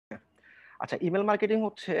আচ্ছা, email marketing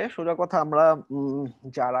হচ্ছে সোজা কথা আমরা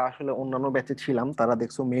যারা আসলে অন্যান্য ব্যাচে ছিলাম তারা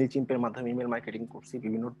দেখছো মেইল চিম্পের মাধ্যমে ইমেল মার্কেটিং করছি,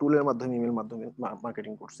 বিভিন্ন টুলের মাধ্যমে ইমেল মাধ্যমে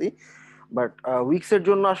মার্কেটিং করছি। বাট উইক্স এর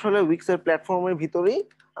জন্য আসলে উইক্স এর প্ল্যাটফর্মের ভিতরেই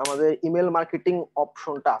আমাদের ইমেল মার্কেটিং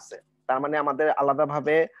অপশনটা আছে। তার মানে আমাদের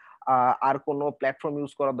আলাদাভাবে আর কোনো প্ল্যাটফর্ম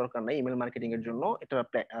ইউজ করার দরকার নাই ইমেল মার্কেটিং এর জন্য। এটা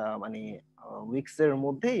মানে উইক্স এর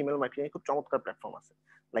মধ্যে ইমেল মার্কেটিং খুব চমৎকার প্ল্যাটফর্ম আছে,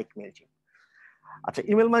 লাইক মেইল চিম্প। আচ্ছা,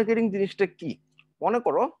 ইমেল মার্কেটিং জিনিসটা কি? মনে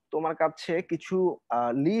করো তোমার কাছে কিছু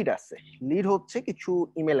লিড আছে। লিড হচ্ছে কিছু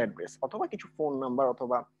ইমেল অ্যাড্রেস অথবা কিছু ফোন নাম্বার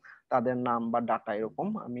অথবা তাদের নাম বা ডাটা এরকম।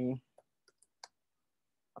 আমি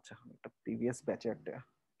আচ্ছা একটা প্রিভিয়াস ব্যাচে একটা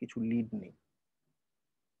কিছু লিড নেই।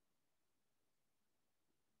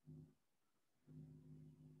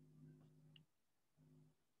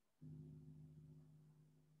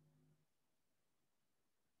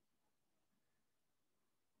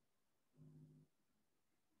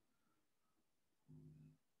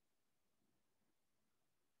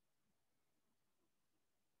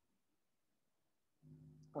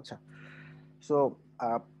 আচ্ছা, সো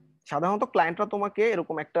সাধারণত ক্লায়েন্টরা তোমাকে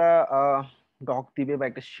এরকম একটা ডক দিবে বা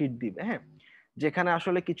একটা শিট দিবে, হ্যাঁ, যেখানে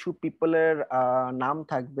আসলে কিছু পিপলের নাম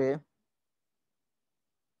থাকবে।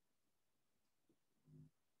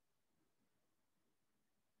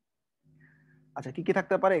 আচ্ছা, কি কি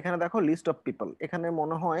থাকতে পারে এখানে দেখো, লিস্ট অফ পিপল। এখানে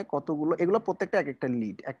মনে হয় কতগুলো, এগুলো প্রত্যেকটা এক একটা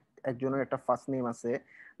লিড। একজনের একটা ফার্স্ট নেম আছে,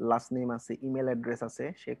 লাস্ট নেম আছে, ইমেল অ্যাড্রেস আছে,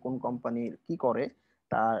 সে কোন কোম্পানির কি করে,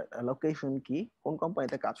 তার লোকেশন কি, কোন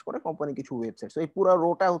কোম্পানিতে কাজ করে, কোম্পানি কিছু ওয়েবসাইট। এই পুরো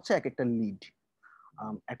রোটা হচ্ছে এক একটা লিড।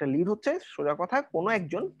 একটা লিড হচ্ছে সোজা কথা কোনো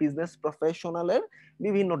একজন বিজনেস প্রফেশনালের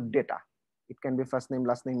বিভিন্ন data. It can be first name,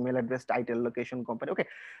 last name, email address, title, location, company. Okay,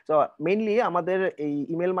 so mainly আমাদের এই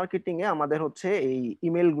ইমেল মার্কেটিং এ আমাদের হচ্ছে এই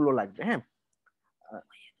ইমেল গুলো লাগবে, হ্যাঁ।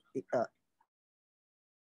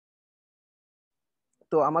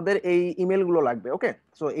 তো আমাদের এই ইমেল গুলো লাগবে। ওকে,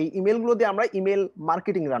 সো এই ইমেল গুলো দিয়ে আমরা ইমেল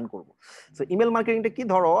মার্কেটিং রান করব। সো ইমেল মার্কেটিংটা কি,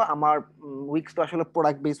 ধরো আমার উইক্স তো আসলে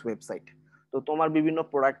প্রোডাক্ট বেস ওয়েবসাইট। তো তোমার বিভিন্ন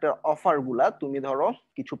প্রোডাক্টের অফার গুলা তুমি ধরো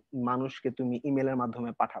কিছু মানুষকে তুমি ইমেলের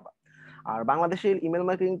মাধ্যমে পাঠাবা। আর বাংলাদেশের ইমেল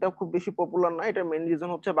মার্কেটিংটা খুব বেশি পপুলার না। এটার মেইন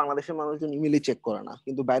রিজন হচ্ছে বাংলাদেশের মানুষজন ইমেলই চেক করে না,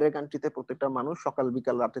 কিন্তু বাইরের কান্ট্রিতে প্রত্যেকটা মানুষ সকাল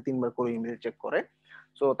বিকাল রাতে 3 বার করে ইমেল চেক করে।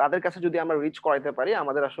 সো তাদের কাছে যদি আমরা রিচ করাইতে পারি,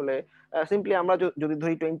 আমাদের আসলে সিম্পলি আমরা যদি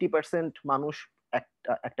ধরি 20% মানুষ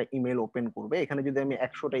একটা একটা ইমেল ওপেন করবে, এখানে যদি আমি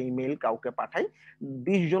 100টা ইমেল কাউকে পাঠাই,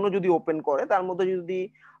 20 জনও যদি ওপেন করে, তার মধ্যে যদি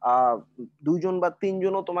 2 জন বা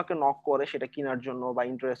 3জনও তোমাকে নক করে সেটা কেনার জন্য বা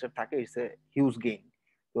ইন্টারেস্টেড থাকে, ইটস এ হিউজ গেইন।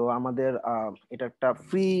 তো আমাদের এটা একটা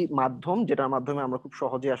ফ্রি মাধ্যম যেটার মাধ্যমে আমরা খুব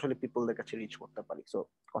সহজে আসলে পিপলদের কাছে রিচ করতে পারি। সো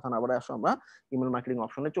কথা না বলে আসো আমরা ইমেল মার্কেটিং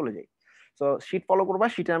অপশনে চলে যাই। সো শিট ফলো করবা,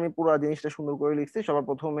 শিটে আমি পুরো জিনিসটা সুন্দর করে লিখছি। সবার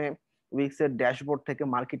প্রথমে উইক্স এর ড্যাশবোর্ড থেকে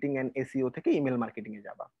মার্কেটিং এন্ড এসইও থেকে ইমেল মার্কেটিং এ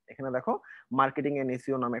যাবা। এখানে দেখো মার্কেটিং এন্ড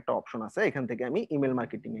এসইও নামে একটা অপশন আছে, এখান থেকে আমি ইমেল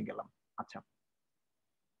মার্কেটিং এ গেলাম। আচ্ছা,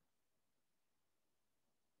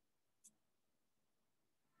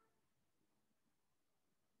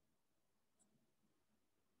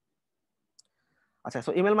 আচ্ছা,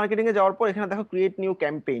 সো ইমেল মার্কেটিং এ যাওয়ার পর এখানে দেখো ক্রিয়েট নিউ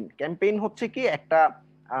ক্যাম্পেইন। ক্যাম্পেইন হচ্ছে কি একটা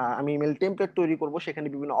আমি ইমেল টেমপ্লেট তৈরি করব, সেখানে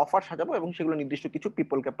বিভিন্ন অফার সাজাবো এবং সেগুলো নির্দিষ্ট কিছু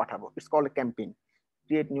পিপলকে পাঠাবো। It's called campaign,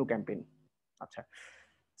 create new campaign. আচ্ছা,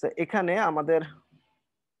 তো এখানে আমাদের,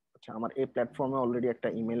 আচ্ছা আমার এই প্ল্যাটফর্মে অলরেডি একটা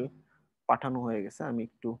ইমেল পাঠানো হয়ে গেছে, আমি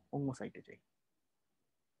একটু অন্য সাইটে যাই।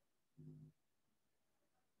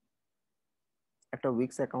 একটা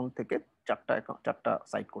উইক্স অ্যাকাউন্ট থেকে চারটা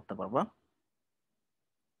সাইট করতে পারবা।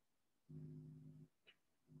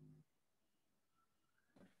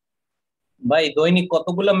 ভাই দৈনিক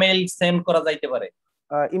কতগুলো মেইল সেন্ড করা যাইতে পারে?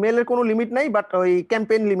 ইমেলের কোনো লিমিট নাই, বাট ওই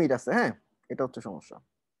ক্যাম্পেইন লিমিট আছে, হ্যাঁ, এটা হচ্ছে সমস্যা।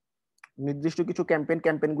 নির্দিষ্ট কিছু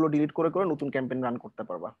ক্যাম্পেইন গুলো ডিলিট করে করে নতুন ক্যাম্পেইন রান করতে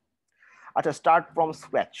পারবা। আচ্ছা, স্টার্ট ফ্রম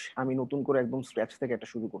স্ক্র্যাচ, আমি নতুন করে একদম স্ক্র্যাচ থেকে এটা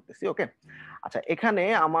শুরু করতেছি। ওকে, আচ্ছা এখানে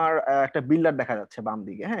আমার একটা বিল্ডার দেখা যাচ্ছে বাম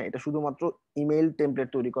দিকে, হ্যাঁ, এটা শুধুমাত্র ইমেল টেমপ্লেট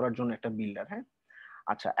তৈরি করার জন্য একটা বিল্ডার, হ্যাঁ।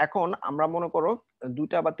 আচ্ছা, এখন আমরা মনে করো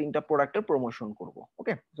 2টা বা 3টা প্রোডাক্টের প্রমোশন করব।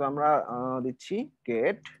 ওকে, তো আমরা দিচ্ছি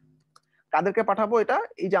গেট, কাদেরকে পাঠাবো এটা,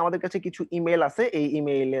 এই যে আমাদের কাছে কিছু ইমেল আছে, এই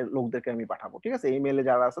ইমেইলের লোকদেরকে আমি পাঠাবো। ঠিক আছে, ইমেইলে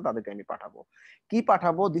যারা আছে তাদেরকে আমি পাঠাবো। কি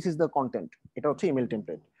পাঠাবো, দিস ইজ দ্য কন্টেন্ট, এটা হচ্ছে email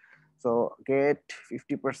template. So get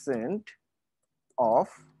 50% of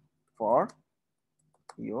for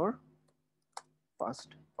your first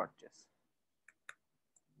purchase.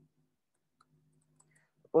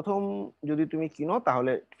 প্রথম যদি তুমি কিনো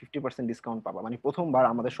তাহলে 50% ডিসকাউন্ট পাবা, মানে প্রথমবার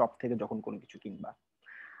আমাদের শপ থেকে যখন কোনো কিছু কিনবা।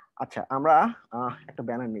 আচ্ছা, আমরা একটা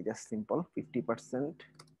ব্যানার নিই, জাস্ট সিম্পল 50%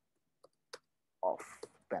 অফ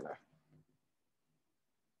ব্যানার।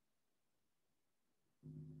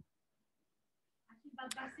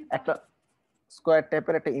 একটা স্কোয়ার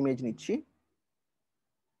টাইপের একটা ইমেজ নিচ্ছি।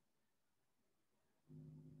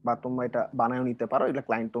 বা তোমরা এটা বানায় নিতে পারো, এটা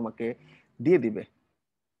ক্লায়েন্ট তোমাকে দিয়ে দিবে।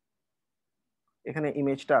 এখানে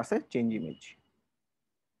ইমেজটা আছে, change image,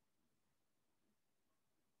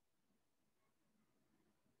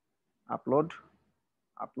 upload,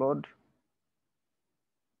 upload,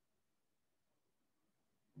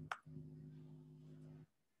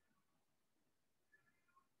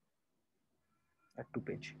 two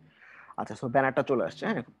page. আচ্ছা, সো ব্যানারটা চলে আসছে,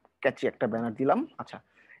 হ্যাঁ, ক্যাচি একটা ব্যানার দিলাম। আচ্ছা,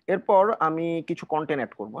 এরপর আমি কিছু কন্টেন্ট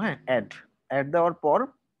অ্যাড করবো, হ্যাঁ, অ্যাড অ্যাড দেওয়ার পর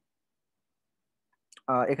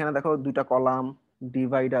এখানে দেখো দুইটা কলাম,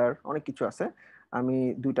 ডিভাইডার, অনেক কিছু আছে। আমি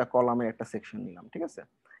দুইটা কলামের একটা সেকশন নিলাম, ঠিক আছে।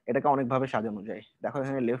 এটাকে অনেকভাবে সাজানো যায়, দেখো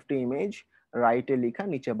এখানে লেফটে ইমেজ, রাইটে লেখা,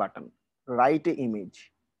 নিচে বাটন। রাইটে ইমেজ,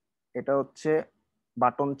 এটা হচ্ছে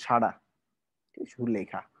বাটন ছাড়া, ঠিক আছে, শুধু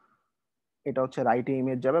লেখা। এটা হচ্ছে রাইটে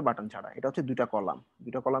ইমেজ যাবে বাটন ছাড়া। এটা হচ্ছে দুইটা কলাম,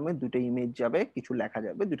 দুইটা কলামে দুইটা ইমেজ যাবে, কিছু লেখা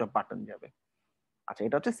যাবে, দুইটা বাটন যাবে। আচ্ছা,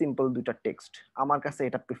 এটা হচ্ছে সিম্পল দুইটা টেক্সট। আমার কাছে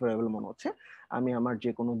এটা প্রিফারেবল মনে হচ্ছে। আমি আমার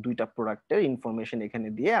যে কোনো দুইটা প্রোডাক্টের ইনফরমেশন এখানে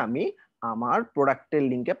দিয়ে আমি আমার প্রোডাক্টের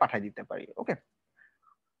লিংকে পাঠিয়ে দিতে পারি। ওকে,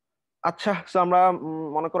 আচ্ছা, তো আমরা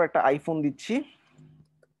মনে করো একটা আইফোন দিচ্ছি।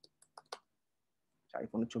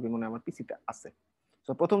 আইফোনের ছবি মনে হয় আমার পিসিতে আছে।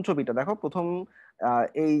 তো প্রথম ছবিটা দেখো, প্রথম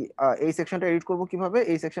এই এই সেকশনটা এডিট করব কিভাবে?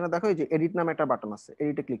 এই সেকশনে দেখো এই যে এডিট নামে একটা বাটন আছে,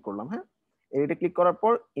 এডিটে ক্লিক করলাম, হ্যাঁ। এডিটে ক্লিক করার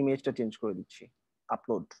পর ইমেজটা চেঞ্জ করে দিচ্ছি,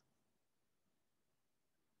 আপলোড।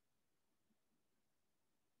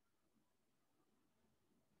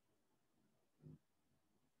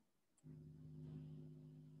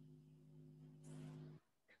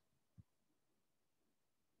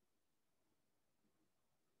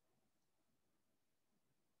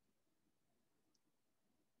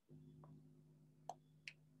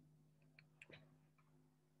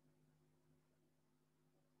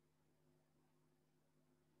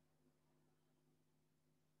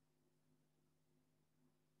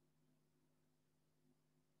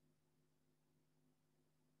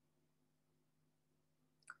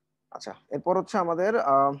 আচ্ছা, এরপর হচ্ছে আমাদের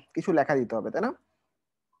কিছু লেখা দিতে হবে, তাই না?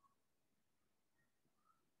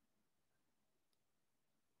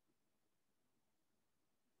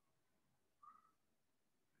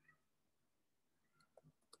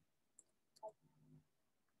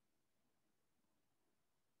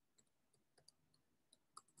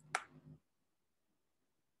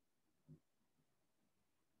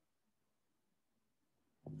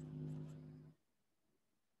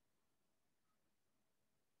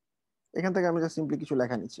 এখান থেকে আমি জাস্ট সিম্পলি কিছু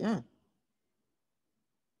লেখা নিচ্ছি, হ্যাঁ।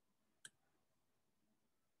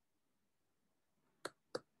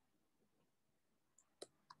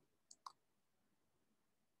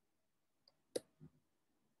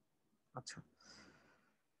 আচ্ছা,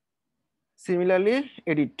 similarly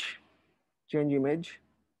edit, change image,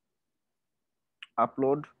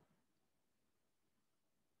 upload,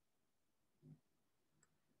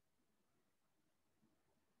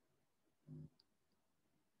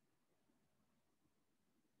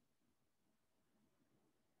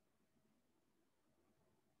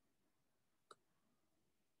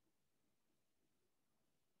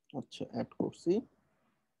 আচ্ছা, অ্যাড করছি,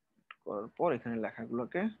 করার পর এখানে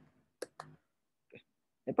লেখাগুলোকে,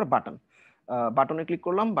 এরপর বাটন, বাটনে ক্লিক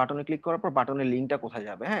করলাম। বাটনে ক্লিক করার পর বাটনের লিঙ্কটা কোথায়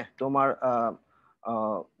যাবে? হ্যাঁ, তোমার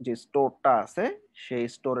যে স্টোরটা আছে সেই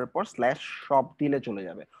স্টোরের পর স্ল্যাশ শপ দিলে চলে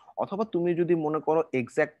যাবে। অথবা তুমি যদি মনে করো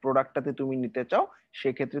এক্সাক্ট প্রোডাক্টটাতে তুমি নিতে চাও,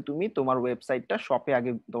 সেক্ষেত্রে তুমি তোমার ওয়েবসাইটটা শপে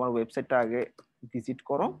আগে, তোমার ওয়েবসাইটটা আগে ভিজিট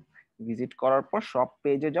করো। ভিজিট করার পর শপ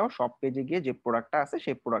পেজে যাও, শপ পেজে গিয়ে যে প্রোডাক্টটা আছে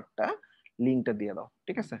সেই প্রোডাক্টটা লিঙ্কটা দিয়ে দাও,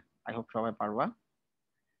 ঠিক আছে। আই হোপ সবাই পারবা।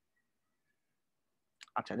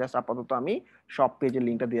 আচ্ছা, জাস্ট আপাতত আমি শপ পেজের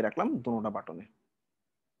লিংকটা দিয়ে রাখলাম দুটোটা বাটনে।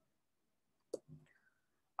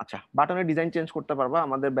 আচ্ছা, বাটনের ডিজাইন চেঞ্জ করতে পারবা।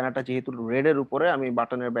 আমাদের ব্যানারটা যেহেতু রেড এর উপরে, আমি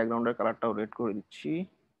বাটনের ব্যাকগ্রাউন্ডের কালারটাও রেড করে দিচ্ছি।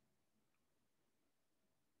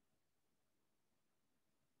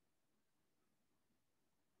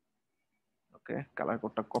 ওকে, কালার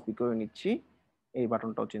কোডটা কপি করে নিচ্ছি। এই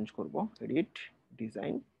বাটনটাও চেঞ্জ করব, এডিট,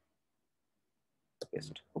 ডিজাইন,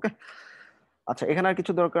 পেস্ট। ওকে, আচ্ছা, এখানে আর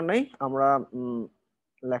কিছু দরকার নাই। আমরা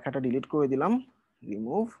লেখাটা ডিলিট করে দিলাম,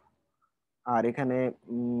 রিমুভ। আর এখানে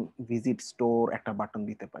ভিজিট স্টোর একটা বাটন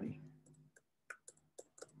দিতে পারি।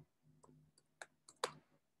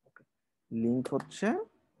 লিংক হচ্ছে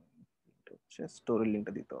স্টোরের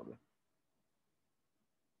লিংকটা দিতে হবে,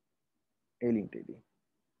 এই লিংকটাই দিই।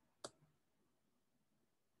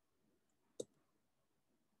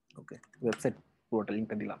 ওকে, ওয়েবসাইট পুরোটা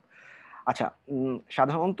লিংকটা দিলাম। আচ্ছা,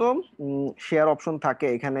 সাধারণত শেয়ার অপশন থাকে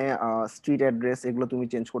এখানে, স্ট্রিট অ্যাড্রেস এগুলো তুমি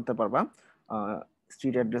চেঞ্জ করতে পারবা।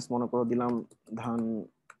 স্ট্রিট অ্যাড্রেস মনে করো দিলাম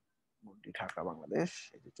ধানমন্ডি, ঢাকা, বাংলাদেশ।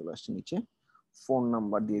 এই যে চলে আসছে নিচে। ফোন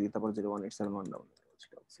নাম্বার দিয়ে দিতে পারো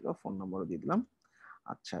 01871 ছিল, ফোন নাম্বারও দিয়ে দিলাম।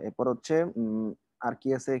 আচ্ছা, এরপর হচ্ছে আর কি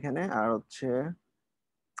আছে এখানে, আর হচ্ছে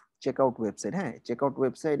চেক আউট ওয়েবসাইট। হ্যাঁ, চেক আউট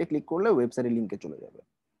ওয়েবসাইটে ক্লিক করলে ওয়েবসাইটের লিঙ্কে চলে যাবে।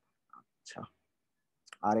 আচ্ছা,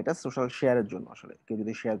 আর এটা সোশ্যাল শেয়ারের জন্য, আসলে কেউ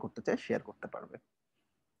যদি শেয়ার করতে চায় শেয়ার করতে পারবে।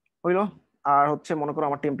 হইলো। আর হচ্ছে মনে করো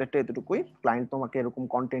আমার টেমপ্লেটটা এতটুকুই, ক্লায়েন্ট তোমাকে এরকম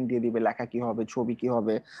কন্টেন্ট দিয়ে দিবে, লেখা কি হবে, ছবি কি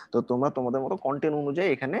হবে, তো তোমরা তোমাদের মতো কন্টেন্ট অনুযায়ী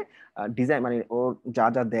এখানে ডিজাইন, মানে ওর যা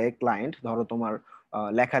যা দেয় ক্লায়েন্ট, ধরো তোমার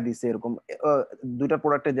লেখা দিছে এরকম, দুইটা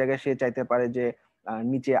প্রোডাক্টের জায়গায় সে চাইতে পারে যে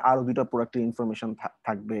নিচে আরো দুইটা প্রোডাক্টের ইনফরমেশন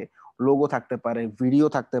থাকবে, লোগো থাকতে পারে, ভিডিও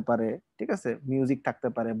থাকতে পারে, ঠিক আছে, মিউজিক থাকতে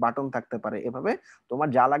পারে, বাটন থাকতে পারে, এভাবে তোমার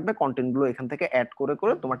যা লাগবে কন্টেন্ট গুলো এখান থেকে অ্যাড করে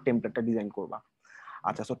করে তোমার টেমপ্লেটটা ডিজাইন করবা।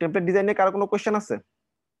 আচ্ছা, সো টেমপ্লেট ডিজাইন নিয়ে কারো কোনো কোয়েশ্চেন আছে?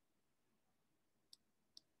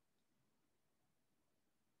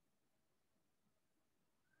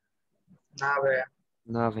 না ভাইয়া।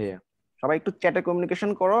 না ভাইয়া। সবাই একটু চ্যাটে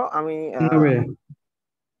কমিউনিকেশন করো। আমি না ভাইয়া।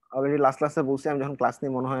 অলরেডি লাস্ট ক্লাসে বলছি, আমি যখন ক্লাস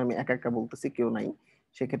নিয়ে মনে হয় আমি একা একা বলতেছি, কেউ নাই,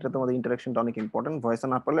 সেক্ষেত্রে তোমাদের ইন্টারাকশনটা অনেক ইম্পর্টেন্ট। ভয়েসে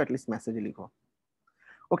না পারলে অ্যাটলিস্ট মেসেজে লিখো।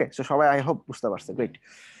 ওকে, সো সবাই আই হোপ বুঝতে পারছে, গ্রেট।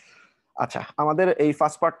 আচ্ছা, আমাদের এই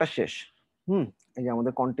ফার্স্ট পার্টটা শেষ। এই যে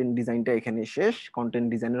আমাদের কন্টেন্ট ডিজাইনটা এখানে শেষ। কন্টেন্ট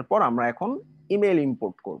ডিজাইনের পর আমরা এখন ইমেল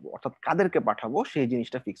ইম্পোর্ট করব, অর্থাৎ কাদেরকে পাঠাবো সেই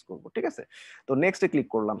জিনিসটা ফিক্স করব, ঠিক আছে। তো নেক্সটে ক্লিক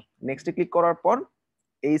করলাম। নেক্সটে ক্লিক করার পর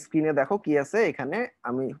এই স্ক্রিনে দেখো কি আছে এখানে,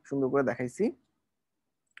 আমি সুন্দর করে দেখাইছি।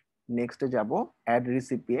 নেক্সটে যাব, অ্যাড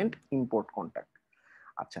রিসিপিয়েন্ট, ইম্পোর্ট কন্টাক্ট।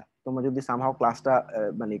 আচ্ছা, তোমরা যদি সামহাও ক্লাসটা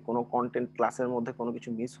মানে কোনো কন্টেন্ট ক্লাসের মধ্যে কোনো কিছু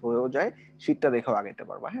মিস হয়েও যায়, শীটটা দেখেও আগাইতে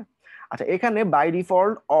পারবা। হ্যাঁ, আচ্ছা, এখানে by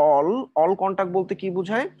default all all contact বলতে কি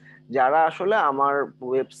বোঝায়, যারা আসলে আমার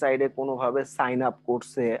ওয়েবসাইটে কোনোভাবে সাইন আপ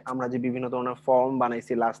করছে, আমরা যে বিভিন্ন ধরনের ফর্ম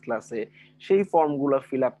বানাইছি লাস্ট ক্লাসে, সেই ফর্মগুলো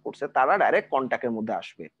ফিল আপ করছে, তারা ডাইরেক্ট কন্টাক্টের মধ্যে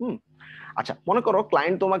আসবে। আচ্ছা, মনে করো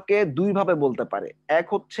ক্লায়েন্ট তোমাকে দুই ভাবে বলতে পারে। এক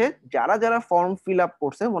হচ্ছে যারা যারা ফর্ম ফিল আপ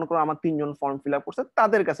করছে, মনে করো আমার 3 জন ফর্ম ফিল আপ করছে,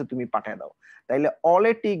 তাদের কাছে তুমি পাঠিয়ে দাও, তাইলে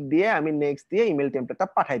অলে টিক দিয়ে আমি নেক্সট দিয়ে ইমেল টেমপ্লেটটা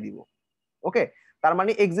পাঠিয়ে দিব। ওকে, তার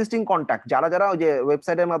মানে এক্সিস্টিং কন্টাক্ট যারা যারা ওই যে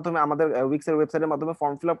ওয়েবসাইটের মাধ্যমে, আমাদের উইক্সের ওয়েবসাইটের মাধ্যমে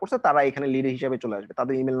ফর্ম ফিল আপ করছে, তারা এখানে লিড হিসেবে চলে আসবে,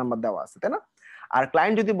 তাদের ইমেল নাম্বার দেওয়া আছে, তাই না? আর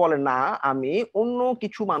ক্লায়েন্ট যদি বলে না, আমি অন্য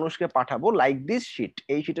কিছু মানুষকে পাঠাবো, লাইক দিস শিট,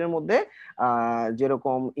 এই শিটের মধ্যে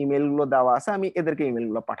যেরকম ইমেল গুলো দেওয়া আছে, আমি এদেরকে ইমেল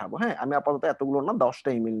গুলো পাঠাবো। হ্যাঁ, আমি আপাতত এতগুলো না, 10টা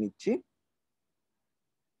ইমেল নিচ্ছি।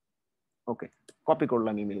 ওকে, কপি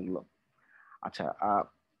করলাম ইমেল গুলো। আচ্ছা,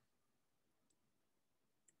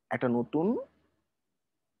 একটা নতুন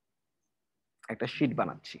একটা শিট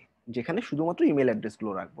বানাচ্ছি, যেখানে শুধুমাত্র ইমেল অ্যাড্রেস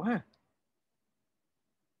গুলো রাখবো। হ্যাঁ,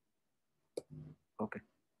 ওকে,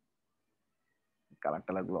 কালার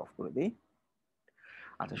টালার গুলো অফ করে দিই।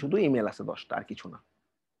 আচ্ছা, শুধু ইমেল আছে 10টা, আর কিছু না।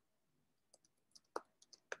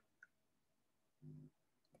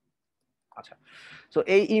 আচ্ছা, সো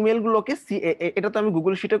এই ইমেল গুলোকে এটা তো আমি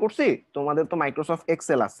গুগল শিটে করছি, তোমাদের তো মাইক্রোসফট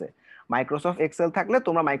এক্সেল আছে। মাইক্রোসফট এক্সেল থাকলে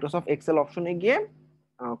তোমরা মাইক্রোসফট এক্সেল অপশনে গিয়ে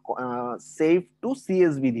সেভ টু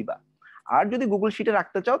সিএসভি দিবা। আর যদি গুগল শিটে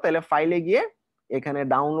রাখতে চাও, তাহলে ফাইলে গিয়ে এখানে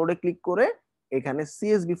ডাউনলোডে ক্লিক করে এখানে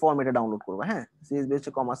সিএসভি ফরম্যাটে ডাউনলোড করবা। হ্যাঁ, সিএসভি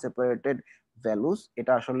হচ্ছে কমা সেপারেটেড ভ্যালুস,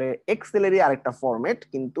 এটা আসলে এক্সেলেরই আরেকটা ফরম্যাট,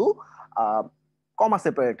 কিন্তু কমা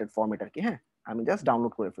সেপারেটেড ফরম্যাট আর কি। হ্যাঁ, আমি জাস্ট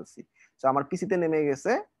ডাউনলোড করে ফেলছি। তো আমার পিসিতে নেমে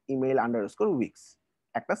গেছে ইমেল আন্ডারস্কোর উইক্স,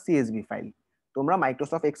 একটা সিএসভি ফাইল। তোমরা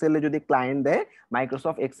মাইক্রোসফট এক্সেলে যদি ক্লায়েন্ট দেয়,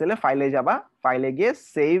 মাইক্রোসফট এক্সেলে ফাইলে যাবা, ফাইলে গিয়ে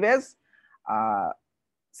সেভ এজ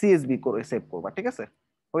সিএসভি করে সেভ করবা, ঠিক আছে।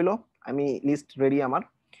 হইলো, আমি লিস্ট রেডি আমার।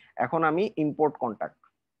 এখন আমি import contact,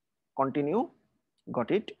 continue, got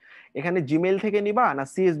it. এখানে জিমেইল থেকে নিবা না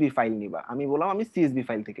সিএসভি ফাইল নিবা? আমি বললাম আমি সিএসভি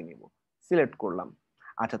ফাইল থেকে নিব, সিলেক্ট করলাম।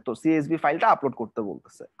 আচ্ছা, তো সিএসভি ফাইলটা আপলোড করতে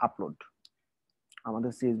বলতেছে, আপলোড।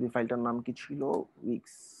 আমাদের সিএসভি ফাইলটার নাম কি ছিল?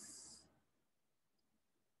 উইক্স।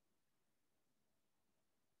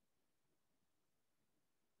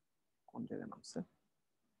 কোন জায়গায় নামছে?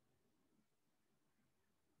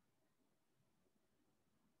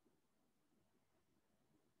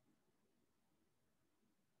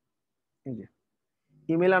 এই যে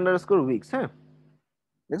ইমেল আন্ডারস্কোর উইক্স। হ্যাঁ,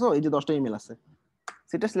 দেখো এই যে 10টা ইমেল আছে,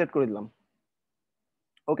 সেটা সিলেক্ট করে দিলাম।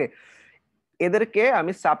 ওকে, এদেরকে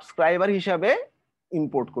আমি সাবস্ক্রাইবার হিসাবে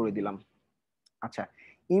ইম্পোর্ট করে দিলাম। আচ্ছা,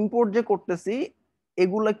 ইম্পোর্ট যে করতেছি,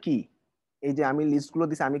 এগুলা কি? এই যে আমি লিস্টগুলো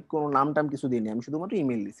দিছি, আমি কোনো নাম টাম কিছু দিইনি, আমি শুধুমাত্র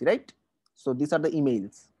ইমেল দিছি, right? So this are the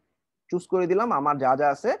emails. Choose করে দিলাম আমার যা যা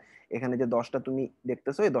আছে। এখানে যে 10টা তুমি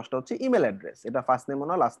দেখতেছো, এই 10টা হচ্ছে ইমেল অ্যাড্রেস, এটা ফার্স্ট নেমও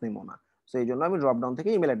না লাস্ট নেমও না। সো এই জন্য আমি ড্রপ ডাউন থেকে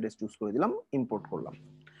ইমেল অ্যাড্রেস চুজ করে দিলাম, ইম্পোর্ট করলাম।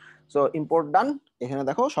 সো ইম্পোর্ট ডান। এখানে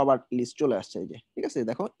দেখো সবার লিস্ট চলে আসছে, এই যে, ঠিক আছে,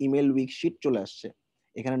 দেখো ইমেল উইক শিট চলে আসছে।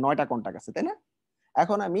 এখানে 9টা কন্টাক্ট আছে, তাই না?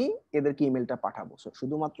 এখন আমি এদেরকে ইমেলটা পাঠাবো,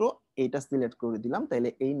 শুধুমাত্র এইটা সিলেক্ট করে দিলাম, তাইলে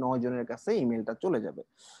এই 9 জনের কাছে ইমেলটা চলে যাবে।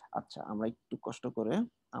 আচ্ছা, আমরা একটু কষ্ট করে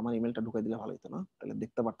আমার ইমেলটা ঢুকাই দিলে ভালো হতো না? তাহলে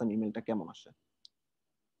দেখতে পারতাম ইমেলটা কেমন আসে।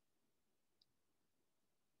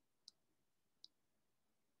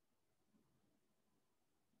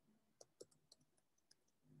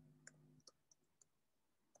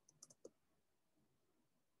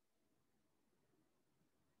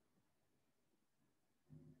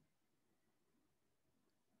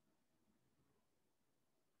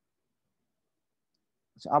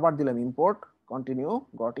 আচ্ছা আবার দিলাম import continue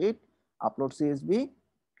got it upload CSV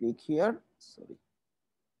click here sorry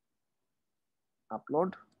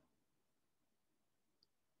upload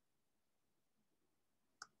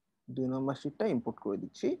 2 number শিটটা import করে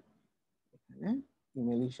দিচ্ছি এখানে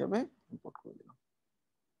ইমেল হিসেবে ইম্পোর্ট করে দিলাম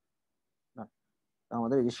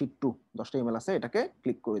আমাদের এই যে শিট 2 10টা ইমেল আছে এটাকে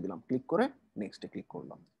ক্লিক করে দিলাম ক্লিক করে নেক্সটে ক্লিক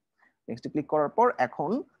করলাম নেক্সটে ক্লিক করার পর এখন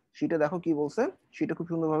শিটে দেখো কি বলছে শিটে খুব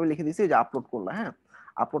সুন্দরভাবে লিখে দিয়েছি যে আপলোড করলা হ্যাঁ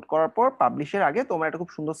আপলোড করার পর পাবলিশের আগে তোমার একটা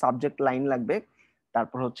খুব সুন্দর সাবজেক্ট লাইন লাগবে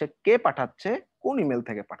তারপর হচ্ছে কে পাঠাচ্ছে কোন ইমেল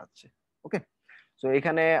থেকে পাঠাচ্ছে ওকে সো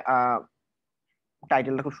এখানে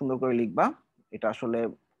টাইটেলটা খুব সুন্দর করে লিখবা এটা আসলে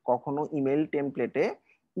কখনো ইমেল টেমপ্লেটে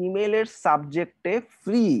ইমেলের সাবজেক্টে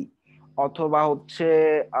ফ্রি অথবা হচ্ছে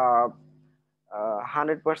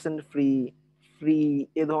 100% ফ্রি ফ্রি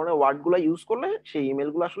এ ধরনের ওয়ার্ডগুলো ইউজ করলে সেই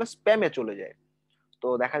ইমেলগুলো আসলে স্প্যামে চলে যায় তো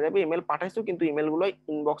দেখা যাবে ইমেল পাঠাইছো কিন্তু ইমেলগুলো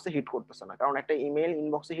ইনবক্সে হিট করতেছে না কারণ একটা ইমেল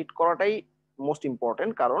ইনবক্সে হিট করাটাই মোস্ট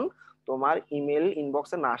ইম্পর্টেন্ট কারণ তোমার ইমেল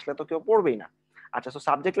ইনবক্সে না আসলে তো কেউ পড়বেই না আচ্ছা সো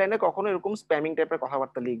সাবজেক্ট লাইনে কখনো এরকম স্প্যামিং টাইপের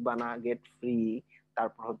কথাবার্তা লিখবা না গেট ফ্রি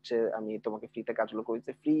তারপর হচ্ছে আমি তোমাকে ফ্রিতে কাজগুলো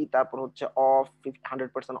করেছি ফ্রি তারপর হচ্ছে অফ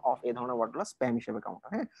 100% অফ এই ধরনের ওয়ার্ডগুলো স্প্যাম হিসেবে কাউন্ট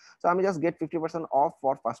হ্যাঁ তো আমি just get 50% of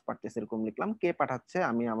for first purchase এরকম লিখলাম কে পাঠাচ্ছে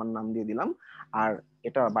আমি আমার নাম দিয়ে দিলাম আর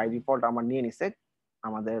এটা বাই ডিফল্ট আমার নিয়ে নিছে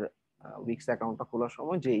আমাদের উইক্স অ্যাকাউন্টটা খোলার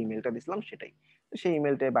সময় যে ইমেলটা দিছিলাম সেটাই তো সেই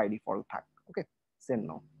ইমেলটাই বাই ডিফল্ট থাক ওকে সেন্ড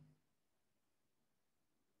নাও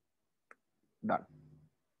ডান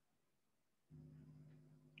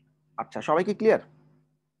আচ্ছা সবাই কি ক্লিয়ার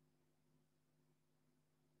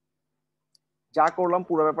যা করলাম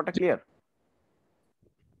পুরো ব্যাপারটা ক্লিয়ার